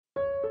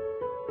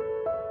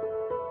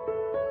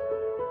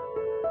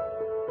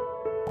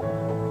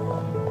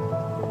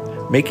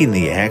Making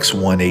the Acts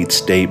 1:8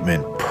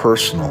 statement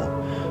personal,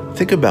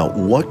 think about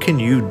what can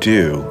you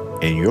do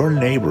in your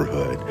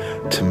neighborhood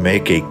to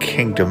make a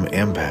kingdom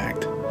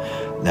impact.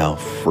 Now,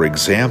 for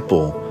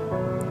example,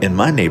 in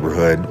my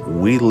neighborhood,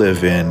 we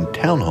live in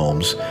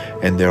townhomes,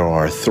 and there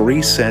are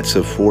 3 sets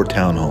of 4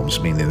 townhomes,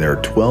 meaning there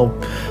are 12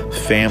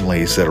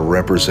 families that are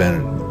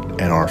represented,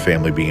 and our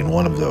family being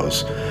one of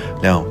those.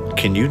 Now,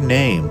 can you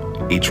name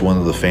each one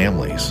of the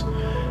families?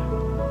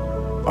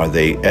 Are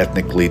they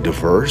ethnically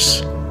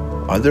diverse?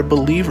 Are there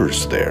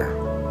believers there?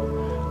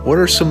 What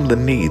are some of the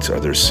needs? Are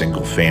there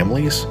single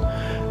families?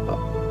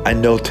 I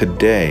know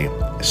today,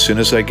 as soon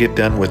as I get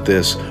done with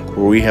this,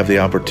 where we have the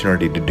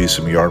opportunity to do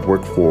some yard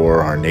work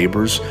for our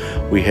neighbors,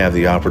 we have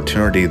the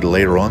opportunity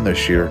later on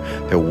this year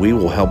that we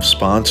will help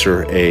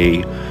sponsor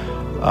a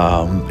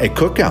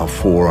cookout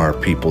for our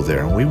people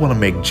there. And we want to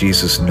make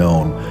Jesus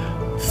known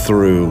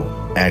through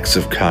acts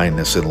of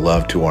kindness and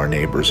love to our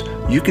neighbors.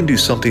 You can do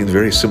something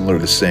very similar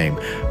to the same.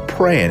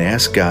 Pray and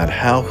ask God,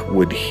 how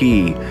would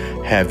He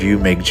have you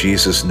make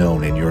Jesus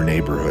known in your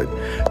neighborhood?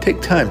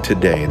 Take time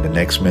today in the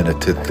next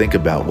minute to think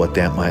about what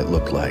that might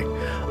look like.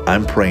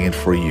 I'm praying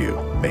for you.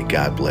 May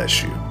God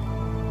bless you.